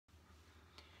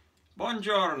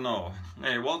Buongiorno!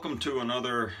 Hey, welcome to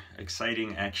another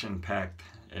exciting, action-packed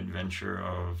adventure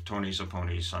of Tony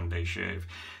Sapponi's Sunday Shave.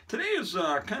 Today is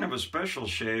kind of a special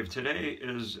shave. Today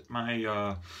is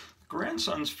my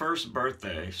grandson's first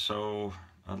birthday, so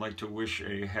I'd like to wish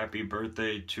a happy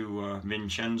birthday to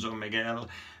Vincenzo Michael.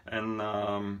 And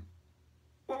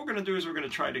what we're going to do is we're going to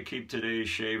try to keep today's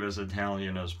shave as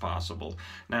Italian as possible.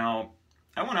 Now,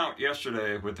 I went out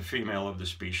yesterday with the female of the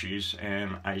species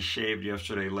and I shaved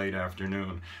yesterday late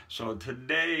afternoon. So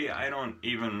today I don't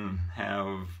even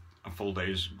have a full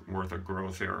day's worth of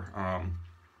growth here.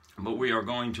 But we are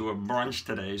going to a brunch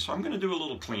today, so I'm going to do a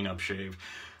little cleanup shave.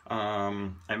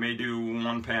 I may do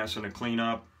one pass and a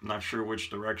cleanup. Not sure which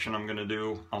direction I'm going to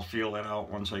do. I'll feel it out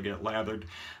once I get lathered.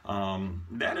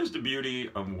 That is the beauty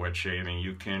of wet shaving.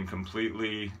 You can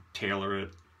completely tailor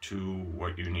it to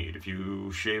what you need. If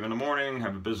you shave in the morning,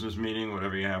 have a business meeting,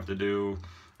 whatever you have to do,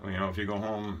 you know, if you go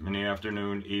home in the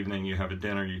afternoon, evening, you have a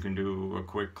dinner, you can do a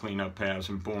quick cleanup pass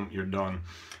and boom, you're done.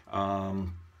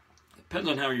 Depends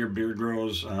on how your beard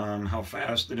grows, how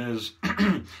fast it is.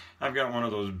 I've got one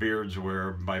of those beards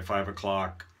where by 5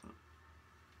 o'clock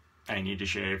I need to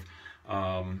shave.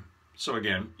 So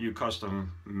again, you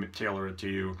custom tailor it to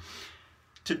you.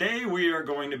 Today we are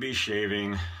going to be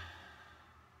shaving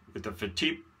with the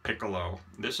Fatip Piccolo.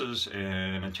 This is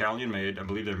an Italian made, I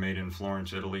believe they're made in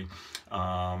Florence, Italy.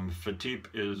 Fatip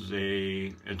is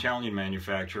a Italian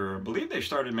manufacturer. I believe they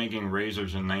started making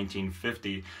razors in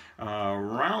 1950.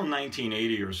 Around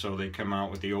 1980 or so they come out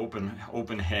with the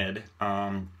open head.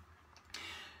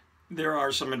 There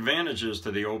are some advantages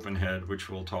to the open head, which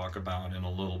we'll talk about in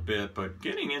a little bit, but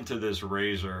getting into this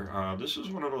razor, this is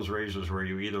one of those razors where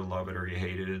you either love it or you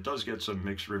hate it. It does get some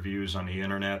mixed reviews on the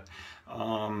internet.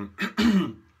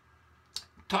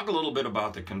 Talk a little bit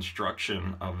about the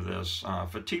construction of this.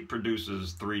 Fatip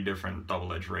produces 3 different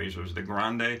double-edged razors, the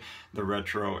Grande, the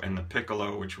Retro, and the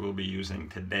Piccolo, which we'll be using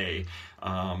today.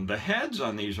 The heads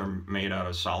on these are made out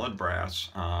of solid brass.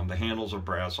 The handles are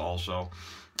brass also.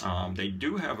 They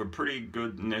do have a pretty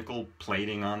good nickel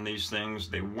plating on these things.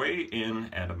 They weigh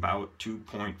in at about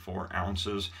 2.4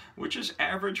 ounces, which is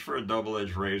average for a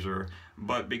double-edged razor,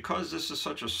 but because this is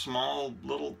such a small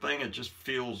little thing, it just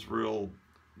feels real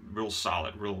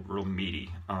solid, real meaty.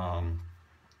 I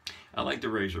like the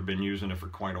razor, been using it for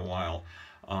quite a while.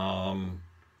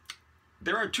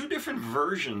 There are 2 different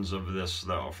versions of this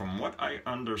though, from what I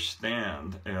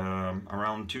understand.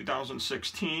 Around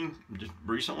 2016, just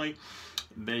recently,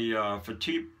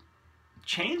 Fatip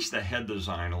changed the head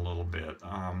design a little bit.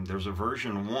 There's a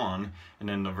version 1 and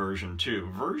then the version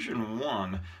 2. Version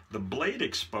 1, the blade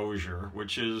exposure,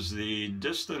 which is the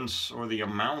distance or the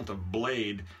amount of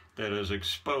blade that is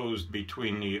exposed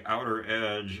between the outer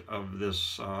edge of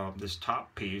this this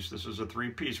top piece. This is a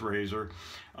 3-piece razor.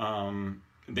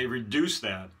 They reduced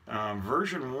that.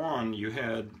 Version 1, you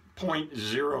had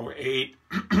 0.08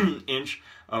 inch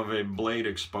of a blade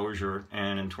exposure,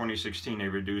 and in 2016 they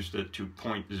reduced it to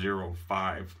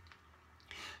 0.05.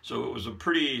 So it was a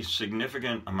pretty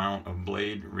significant amount of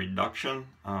blade reduction,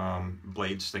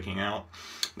 blade sticking out.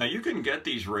 Now you can get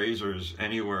these razors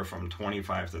anywhere from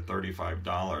 $25 to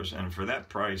 $35, and for that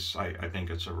price, I think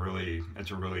it's a really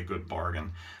good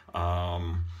bargain.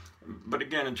 But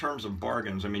again, in terms of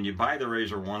bargains, I mean, you buy the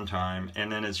razor one time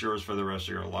and then it's yours for the rest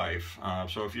of your life.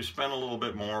 So if you spend a little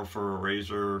bit more for a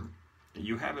razor,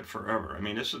 you have it forever. I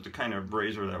mean, this is the kind of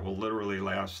razor that will literally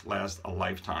last a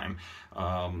lifetime.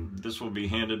 This will be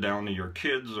handed down to your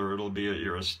kids, or it'll be at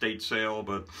your estate sale,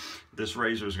 but this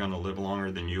razor is going to live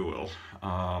longer than you will.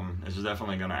 It's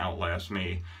definitely going to outlast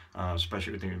me,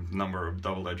 especially with the number of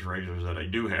double-edged razors that I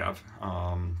do have.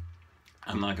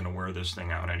 I'm not going to wear this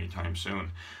thing out anytime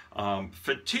soon.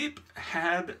 Fatip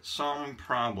had some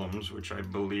problems, which I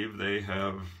believe they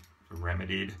have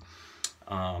remedied.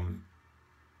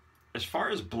 As far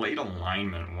as blade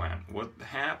alignment went, what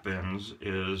happens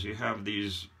is you have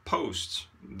these posts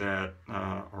that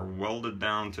are welded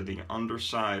down to the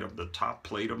underside of the top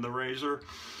plate of the razor.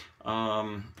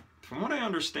 From what I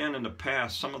understand in the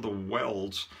past, some of the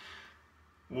welds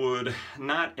would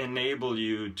not enable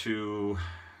you to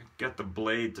get the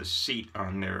blade to seat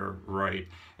on there right,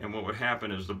 and what would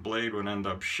happen is the blade would end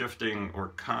up shifting or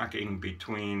cocking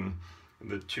between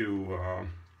the two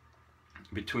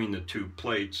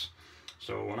plates.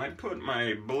 So when I put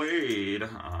my blade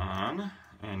on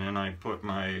and then I put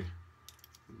my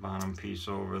bottom piece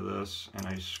over this and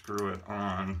I screw it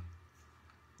on,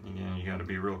 again, you got to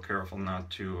be real careful not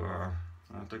to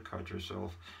cut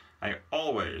yourself. I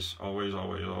always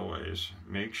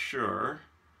make sure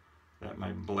that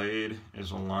my blade is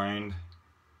aligned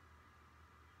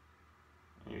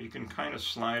You can kind of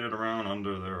slide it around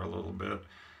under there a little bit,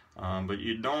 but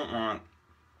you don't want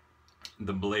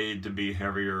the blade to be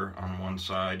heavier on one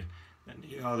side than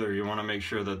the other. You want to make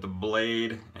sure that the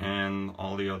blade and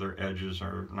all the other edges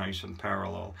are nice and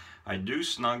parallel. I do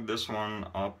snug this one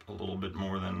up a little bit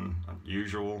more than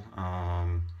usual.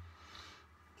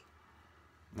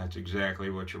 That's exactly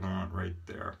what you want right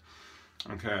there.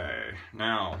 Okay,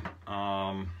 now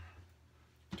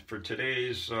for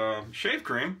today's shave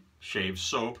cream, shave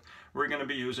soap, we're going to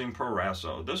be using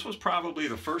Proraso. This was probably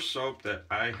the first soap that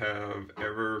I have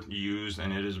ever used,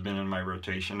 and it has been in my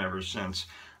rotation ever since.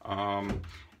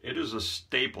 It is a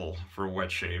staple for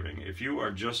wet shaving. If you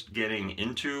are just getting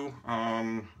into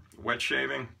wet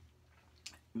shaving,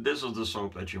 this is the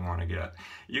soap that you want to get.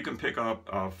 You can pick up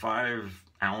a 5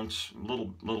 ounce,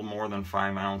 little more than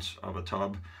 5 ounce of a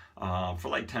tub for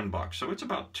like 10 bucks. So it's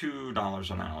about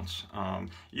 $2 an ounce.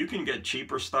 You can get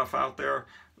cheaper stuff out there,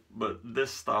 but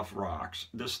this stuff rocks.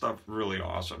 This stuff really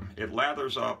awesome. It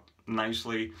lathers up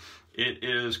nicely. It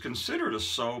is considered a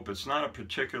soap. It's not a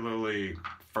particularly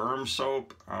firm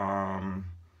soap,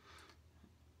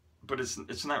 but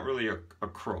it's not really a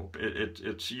crope.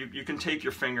 You can take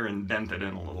your finger and dent it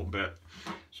in a little bit.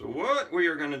 So what we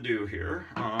are going to do here,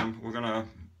 we're going to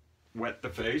wet the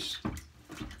face.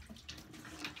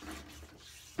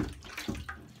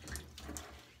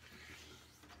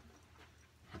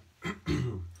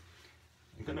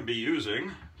 I'm going to be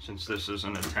using, since this is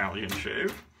an Italian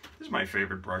shave, this is my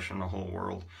favorite brush in the whole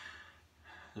world.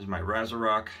 This is my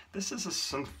Razorock. This is a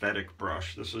synthetic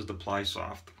brush. This is the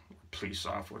Plissoft,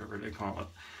 whatever they call it.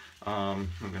 I'm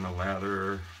going to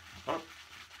lather up.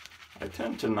 I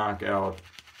tend to knock out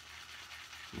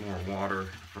more water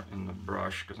in the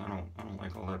brush because I don't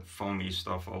like all that foamy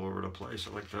stuff all over the place.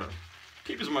 I like to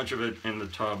keep as much of it in the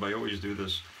tub. I always do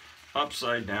this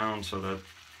upside down so that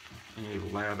any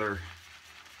lather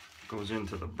goes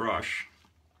into the brush,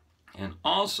 and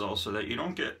also so that you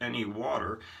don't get any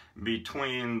water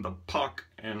between the puck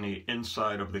and the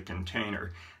inside of the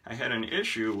container. I had an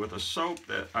issue with a soap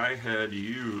that I had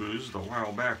used a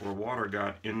while back where water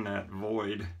got in that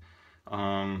void.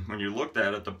 When you looked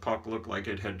at it, the puck looked like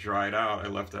it had dried out. I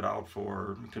left it out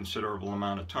for a considerable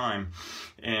amount of time,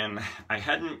 and I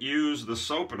hadn't used the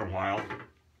soap in a while.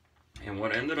 And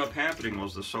what ended up happening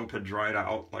was the soap had dried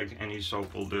out like any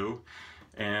soap will do.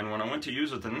 And when I went to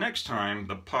use it the next time,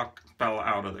 the puck fell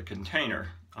out of the container.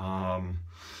 I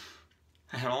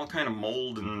had all kind of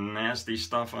mold and nasty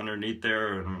stuff underneath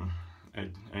there, and I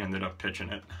ended up pitching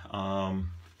it.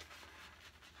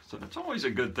 So that's always a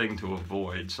good thing to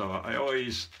avoid. So I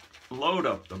always load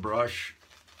up the brush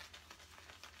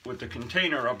with the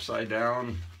container upside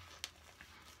down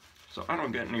so I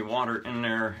don't get any water in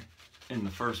there in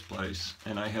the first place,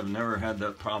 and I have never had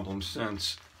that problem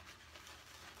since.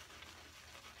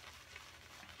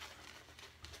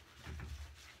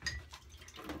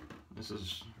 This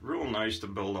is real nice to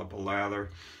build up a lather.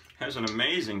 Has an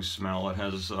amazing smell. It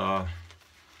has a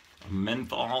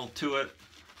menthol to it.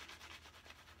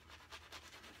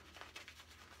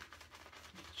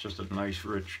 It's just a nice,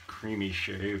 rich, creamy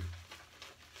shave.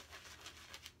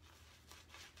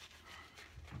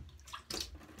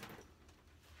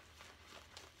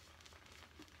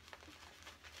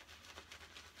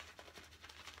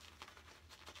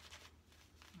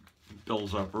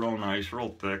 Builds up real nice, real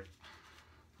thick.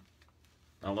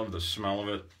 I love the smell of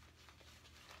it.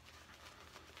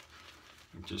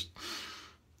 It just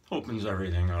opens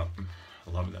everything up. I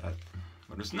love that.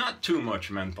 But it's not too much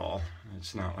menthol.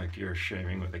 It's not like you're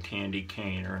shaving with a candy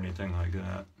cane or anything like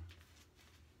that.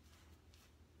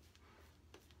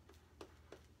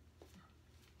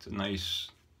 It's a nice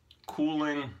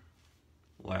cooling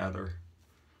lather.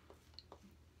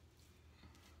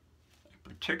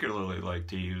 Particularly like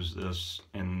to use this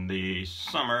in the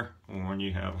summer when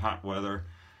you have hot weather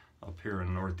up here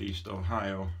in Northeast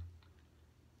Ohio.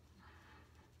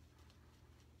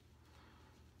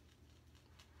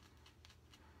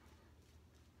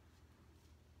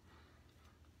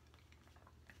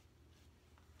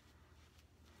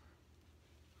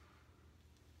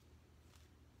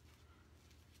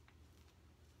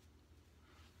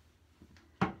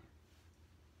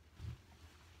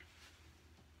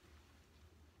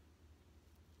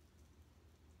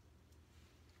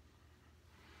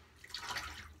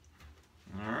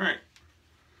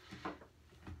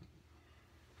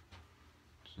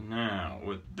 Now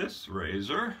with this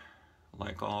razor,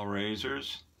 like all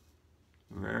razors,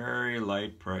 very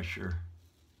light pressure.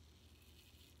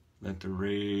 Let the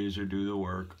razor do the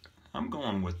work. I'm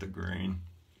going with the grain.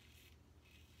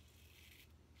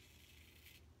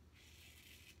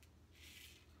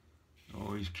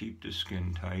 Always keep the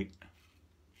skin tight.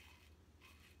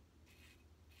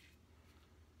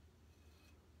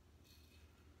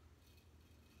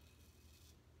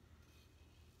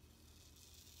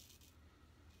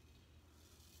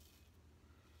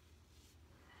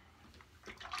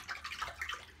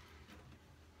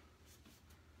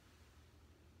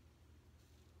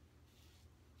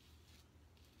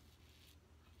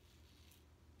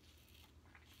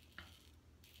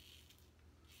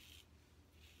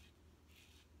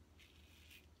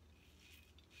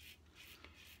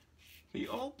 The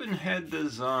open head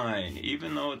design,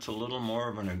 even though it's a little more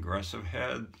of an aggressive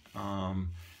head,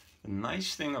 the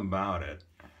nice thing about it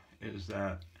is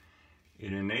that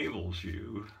it enables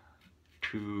you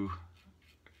to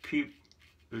keep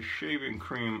the shaving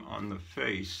cream on the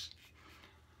face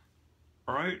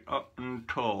right up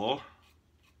until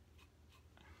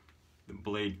the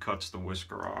blade cuts the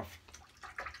whisker off.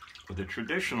 With a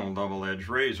traditional double-edged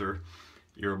razor,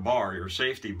 your bar, your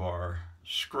safety bar,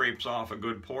 scrapes off a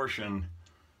good portion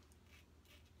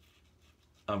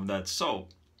of that soap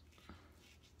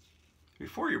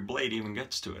before your blade even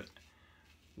gets to it.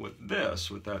 With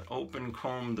this, with that open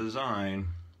comb design,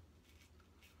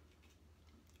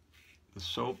 the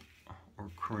soap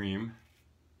or cream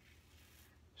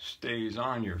stays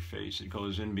on your face. It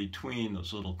goes in between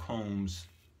those little combs.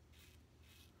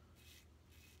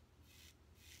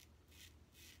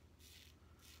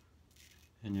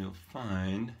 And you'll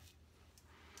find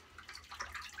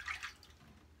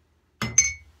in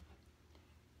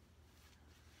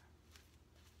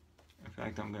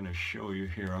fact, I'm going to show you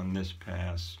here on this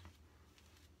pass.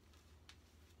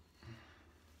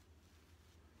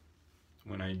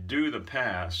 When I do the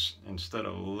pass, instead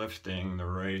of lifting the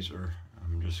razor,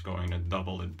 I'm just going to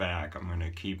double it back. I'm going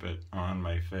to keep it on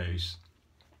my face.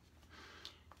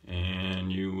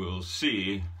 And you will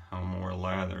see how more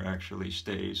lather actually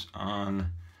stays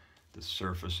on the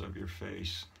surface of your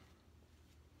face.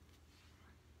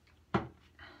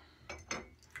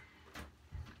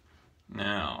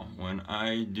 Now, when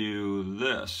I do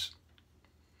this,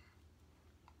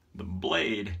 the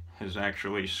blade has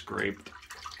actually scraped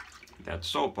that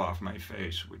soap off my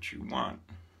face, which you want.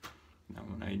 Now,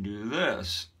 when I do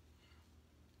this,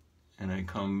 and I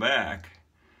come back,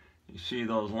 you see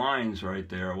those lines right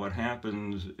there. What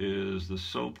happens is the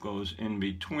soap goes in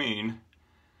between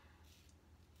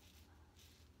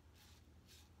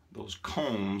those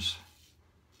combs,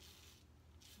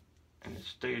 and it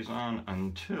stays on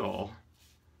until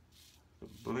the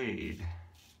blade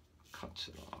cuts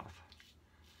it off,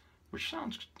 which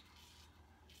sounds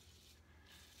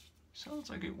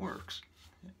like it works,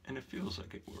 and it feels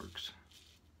like it works.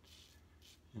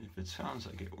 And if it sounds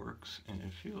like it works, and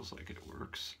it feels like it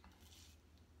works,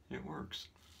 it works.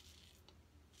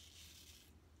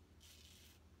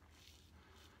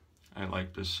 I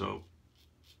like this soap.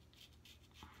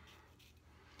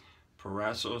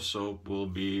 Proraso soap will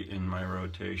be in my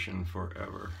rotation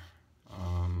forever.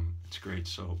 It's great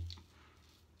soap.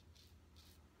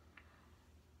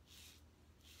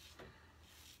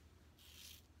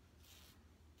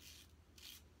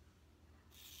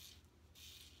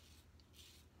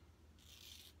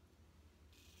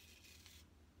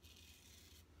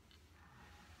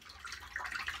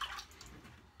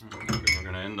 We're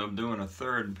going to end up doing a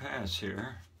third pass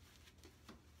here.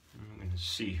 I'm going to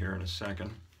see here in a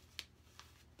second.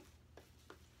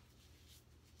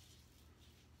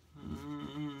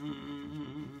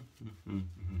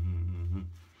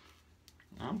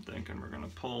 I'm thinking we're going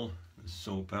to pull the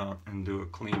soap out and do a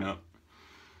cleanup.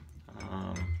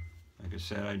 Like I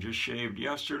said, I just shaved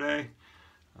yesterday.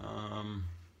 I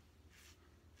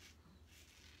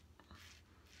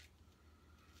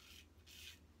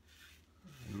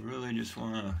really just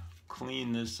want to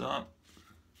clean this up.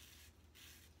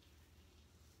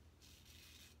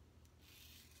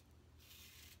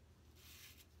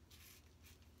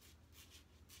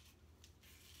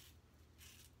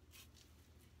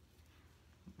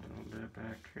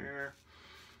 Back here.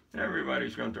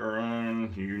 Everybody's got their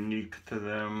own unique to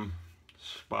them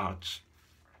spots.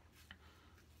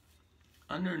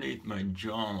 Underneath my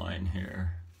jawline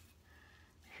here,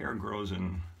 hair grows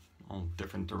in all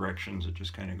different directions. It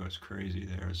just kind of goes crazy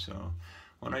there. So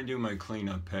when I do my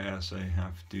cleanup pass, I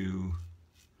have to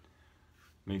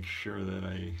make sure that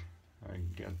I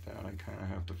get that. I kind of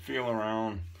have to feel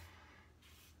around.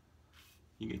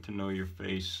 You get to know your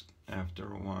face after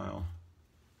a while.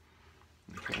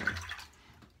 Okay.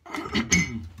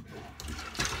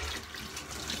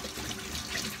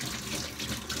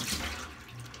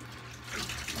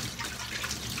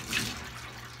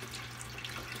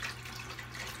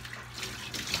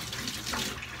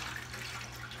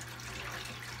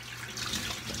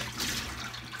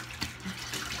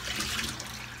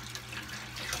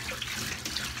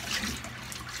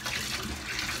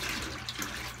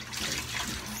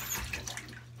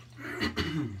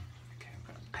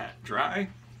 Dry.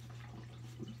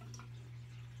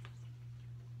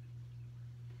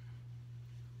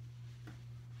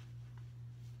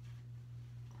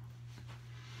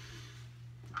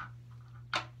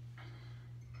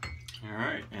 All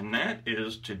right, and that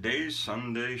is today's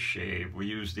Sunday shave. We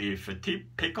use the Fatip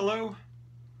Piccolo,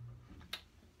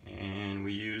 and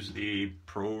we use use the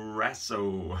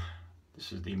Proraso.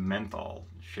 This is the menthol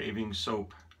shaving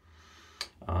soap.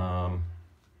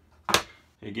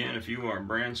 Again, if you are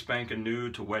brand spanking new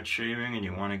to wet shaving and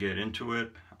you want to get into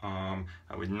it, I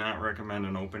would not recommend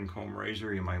an open comb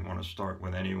razor. You might want to start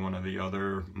with any one of the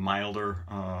other milder,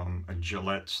 a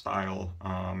Gillette style,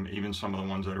 even some of the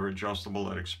ones that are adjustable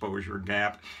that expose your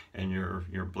gap and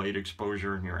your blade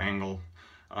exposure and your angle.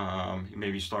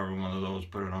 Maybe start with one of those,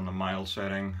 put it on the mild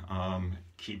setting,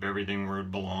 keep everything where it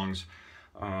belongs,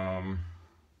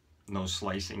 no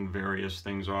slicing various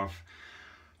things off.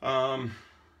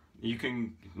 You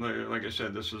can, like I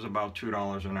said, this is about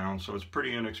 $2 an ounce, so it's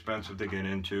pretty inexpensive to get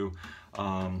into,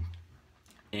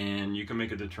 and you can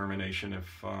make a determination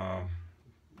if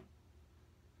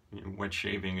wet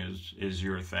shaving is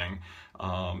your thing.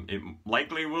 It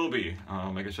likely will be.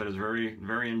 Like I said, it's very,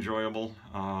 very enjoyable.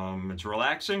 It's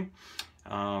relaxing.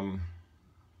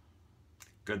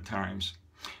 Good times.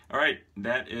 All right,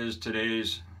 that is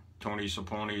today's Tony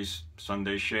Saponi's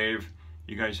Sunday Shave.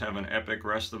 You guys have an epic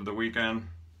rest of the weekend.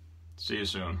 See you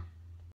soon.